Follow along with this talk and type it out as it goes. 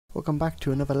Welcome back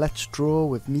to another Let's Draw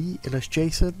with me,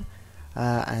 Jason,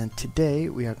 and today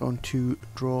we are going to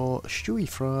draw Stewie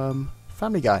from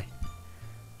Family Guy.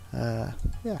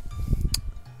 Yeah.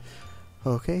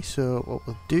 Okay, so what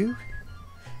we'll do,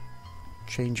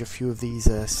 change a few of these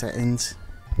settings.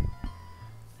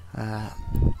 Have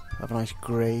a nice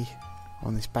grey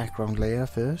on this background layer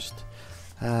first.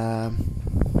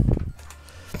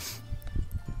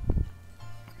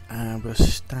 And we'll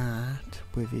start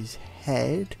with his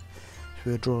head. So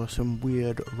we'll draw some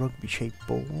weird rugby shaped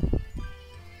ball.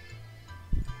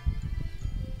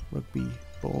 Rugby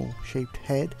ball shaped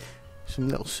head. Some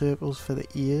little circles for the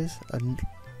ears. A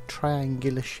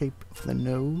triangular shape for the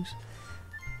nose.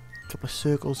 A couple of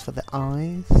circles for the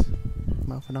eyes.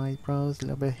 Mouth and eyebrows. A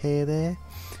little bit of hair there.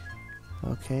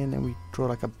 Okay, and then we draw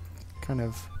like a kind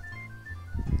of,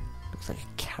 looks like a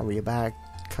carrier bag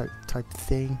type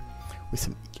thing. With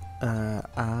some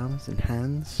arms and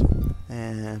hands,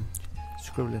 and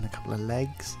scribble in a couple of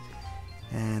legs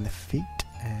and the feet,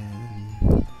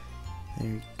 and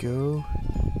there we go.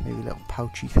 Maybe a little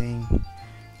pouchy thing,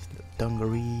 little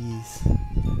dungarees.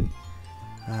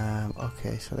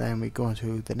 Okay, so then we go on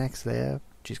to the next layer,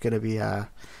 which is going to be a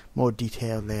more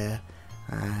detailed layer.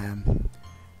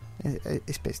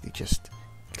 It's basically just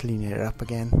cleaning it up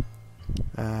again.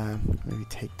 Maybe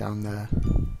take down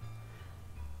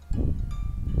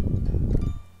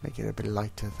make it a bit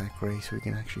lighter, that grey, so we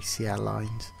can actually see our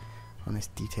lines on this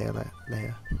detail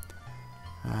layer.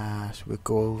 So we'll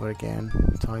go over again,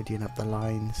 tidying up the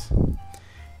lines,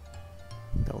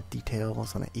 little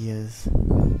details on the ears.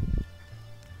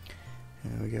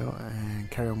 There we go, and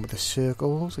carry on with the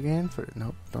circles again.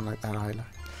 Nope, don't like that either.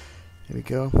 There we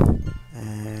go,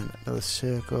 and another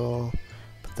circle.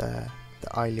 Put the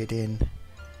eyelid in,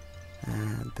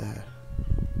 and the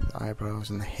eyebrows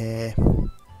and the hair.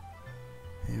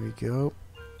 There we go.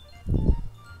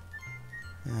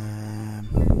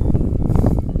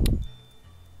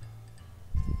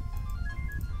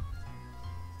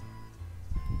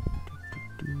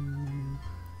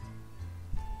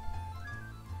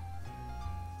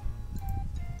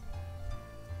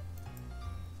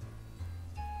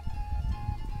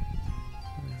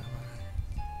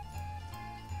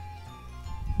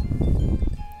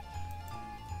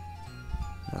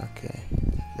 Okay,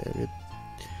 there we go.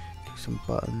 Some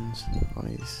buttons on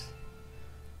his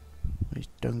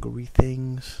dungaree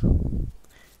things,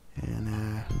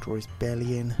 and draw his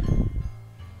belly in.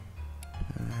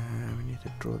 We need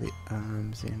to draw the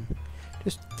arms in.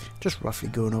 Just roughly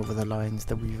going over the lines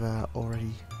that we've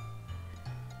already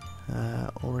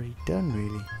done,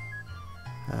 really.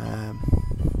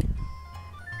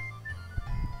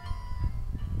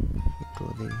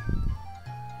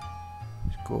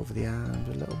 Just go over the arms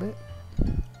a little bit.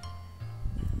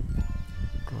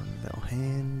 Little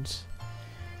hands,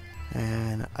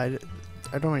 and I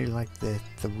don't really like the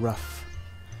rough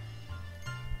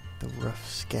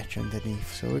sketch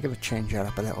underneath, so we're going to change that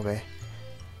up a little bit.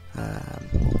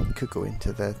 Could go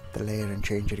into the layer and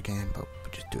change it again, but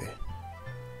we'll just do it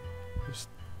just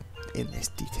in this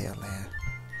detail layer.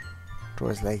 Draw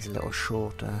his legs a little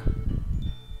shorter,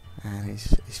 and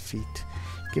his feet.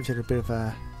 Gives it a bit of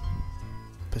a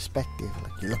perspective,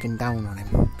 like you're looking down on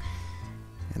him.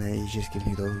 And then he's just giving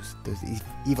you those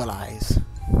evil eyes.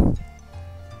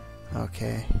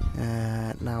 Okay,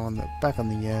 now back on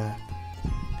the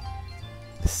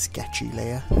sketchy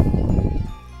layer.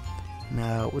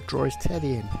 Now we'll draw his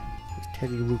teddy in, his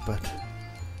Teddy Rupert.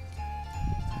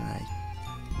 Alright.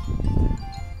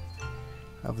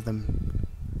 Other than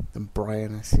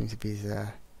Brian, it seems to be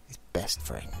his best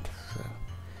friend. So,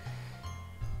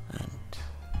 and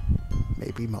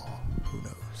maybe more. Who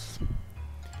knows?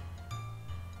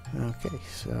 Okay,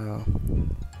 so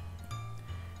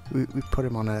we put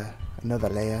him on another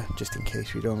layer just in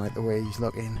case we don't like the way he's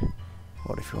looking,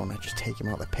 or if you want to just take him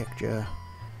out of the picture.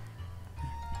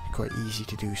 It's quite easy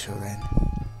to do so then.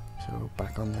 So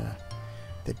back on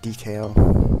the detail,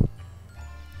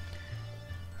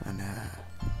 and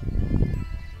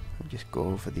I'll just go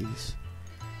over these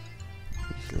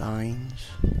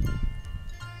lines.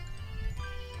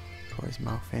 Draw his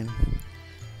mouth in,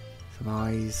 some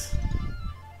eyes.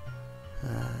 I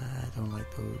don't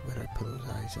like those, where I put those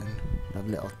eyes in. I have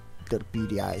little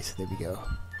beady eyes. There we go.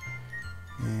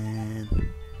 And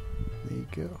there you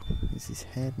go. There's his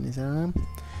head and his arm.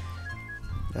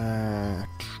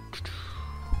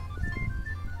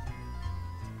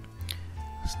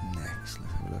 What's next?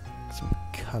 Let's have a look. Some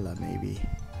colour, maybe.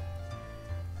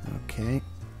 Okay.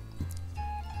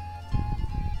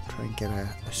 Try and get a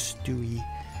Stewie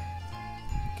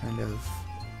kind of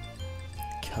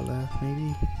colour,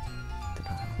 maybe.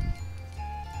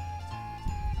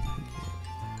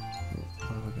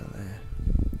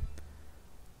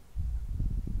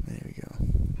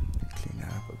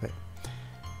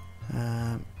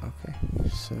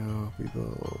 So we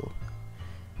will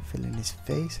fill in his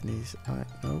face and his eye.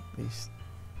 Nope, his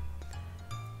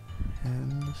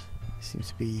hands. Seems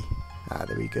to be.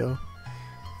 There we go.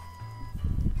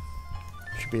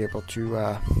 Should be able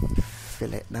to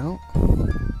fill it now.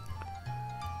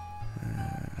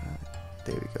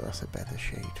 There we go. That's a better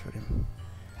shade for him.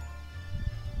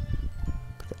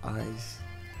 Put the eyes.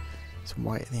 Some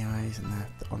white in the eyes and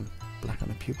on black on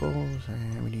the pupils,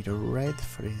 and we need a red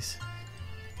for his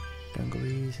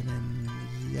dungarees, and then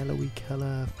yellowy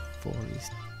colour for his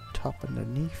top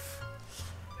underneath,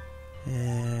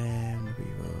 and we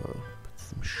will put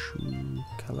some shoe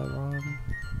colour on,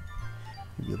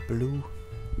 maybe a blue.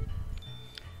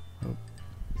 Oh,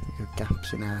 there we go,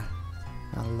 gaps in our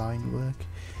line work.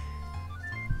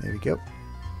 There we go,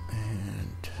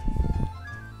 and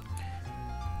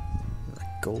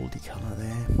goldy colour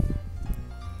there.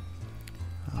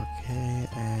 Okay,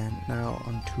 and now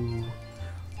onto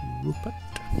Rupert.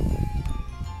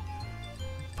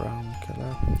 Brown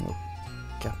colour. Oh,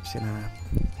 gaps in our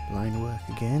line work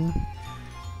again.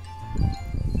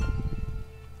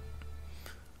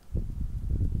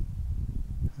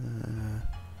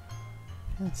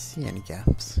 Can't see any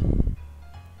gaps.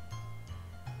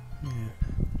 Yeah.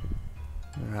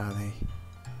 Where are they?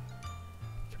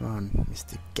 Come on,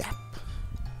 Mr. Gap.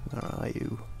 Where are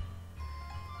you?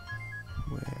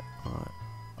 Where are...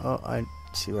 Oh, I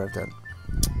see what I've done.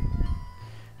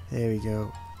 There we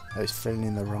go. I was filling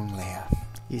in the wrong layer.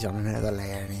 He's on another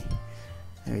layer, and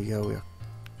there we go. We're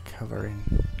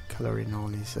colouring all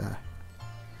his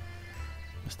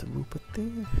Mr. Rupert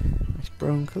there. Nice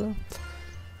brown colour.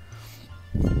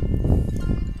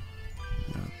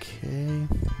 Okay.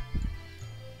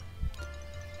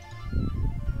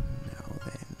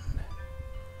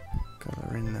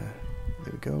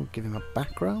 There we go, give him a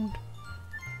background.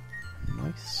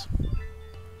 Nice.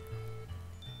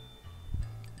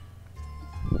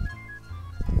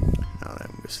 Now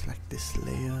then we'll select this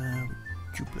layer,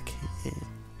 duplicate it.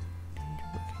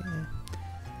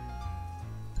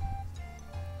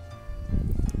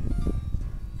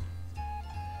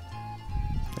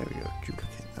 There we go,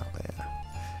 duplicate that layer.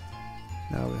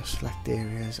 Now we'll select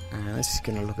areas, and this is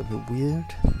going to look a bit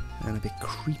weird and a bit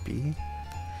creepy.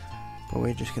 But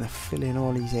we're just going to fill in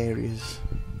all these areas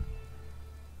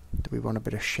that we want a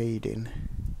bit of shade in.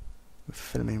 We're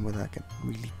filming with like a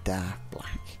really dark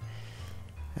black.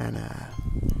 And I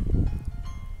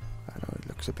know it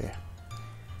looks a bit...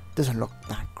 doesn't look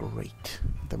that great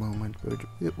at the moment, but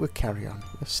we'll carry on.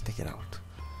 We'll stick it out.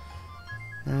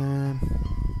 There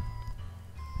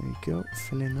we go,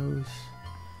 fill in those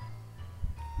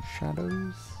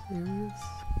shadows areas.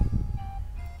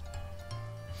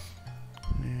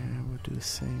 We'll do the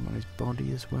same on his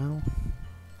body as well.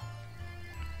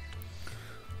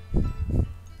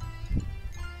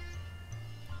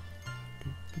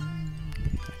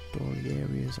 Select all the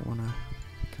areas I want to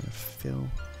kind of fill.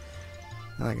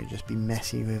 And I can just be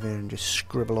messy with it and just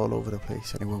scribble all over the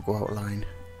place and it won't go out of line.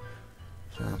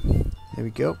 So, there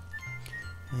we go.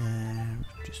 And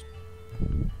just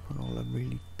put all the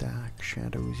really dark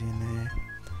shadows in there.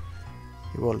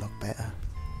 It will look better,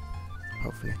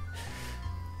 hopefully.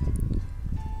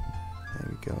 There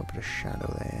we go, a bit of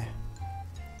shadow there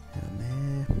and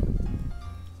there.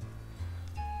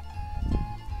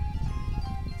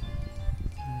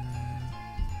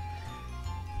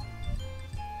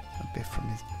 A bit from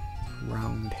his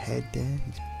round head there.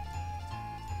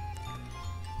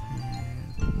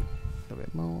 And a little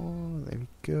bit more. There we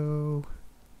go.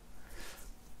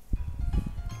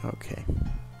 Okay,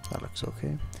 that looks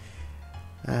okay.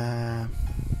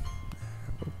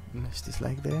 Missed his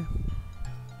leg there.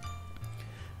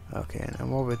 Okay, and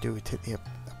what we'll do is take the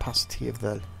opacity of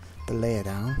the layer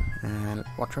down and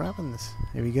watch what happens.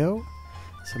 Here we go.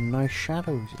 Some nice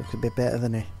shadows. It looks a bit better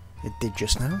than it did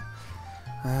just now.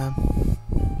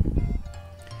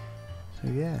 So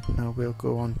yeah, now we'll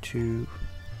go on to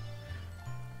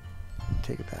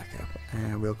take it back up,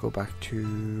 and we'll go on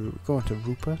to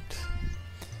Rupert,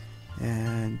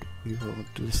 and we will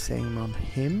do the same on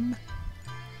him.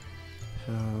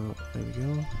 So there we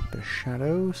go, bit of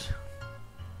shadows.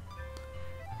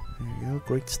 There we go,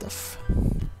 great stuff.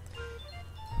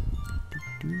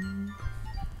 And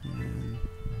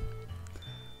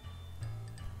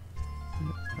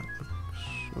that looks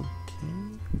okay.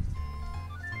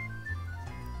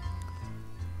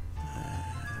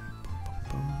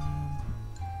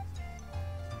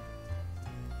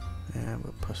 And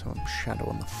we'll put some shadow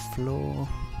on the floor.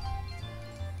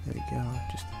 There we go,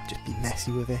 just be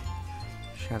messy with it.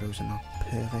 Shadows are not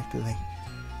perfect, are they?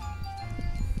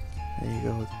 There you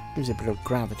go, gives a bit of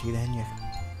gravity then,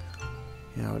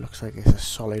 You know, it looks like it's a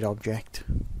solid object.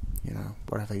 You know,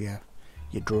 whatever you're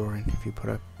drawing. If you put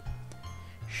a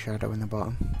shadow in the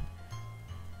bottom.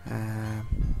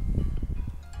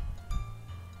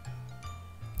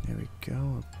 There we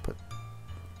go. I'll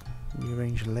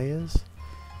rearrange layers.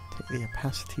 Take the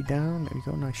opacity down. There we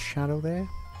go. Nice shadow there.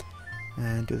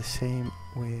 And do the same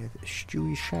with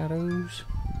Stewie's shadows.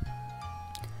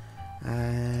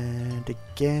 And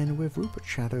again with Rupert's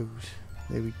shadows.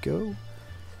 There we go.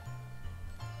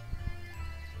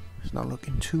 It's not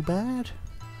looking too bad.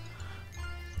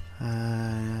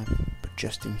 But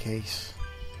just in case,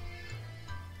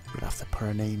 we'll have to put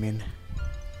a name in.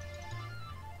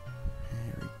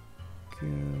 There we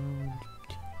go.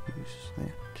 Use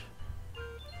that.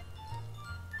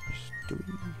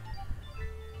 Stewie.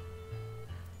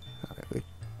 Alright, we'll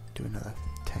do another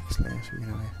text layer so we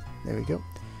know. There we go.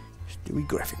 Stewie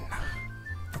Griffin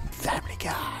from Family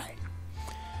Guy.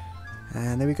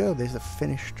 And there we go. There's the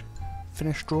finished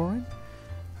drawing.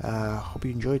 Hope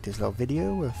you enjoyed this little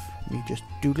video of me just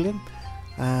doodling.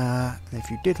 And if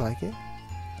you did like it,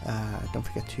 don't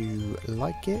forget to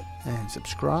like it and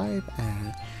subscribe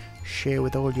and share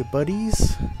with all your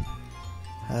buddies.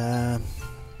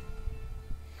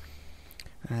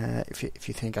 If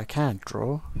you think I can't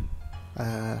draw,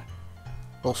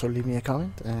 also leave me a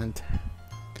comment and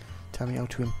tell me how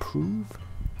to improve.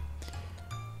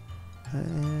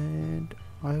 And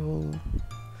I will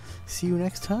see you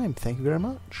next time. Thank you very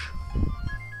much.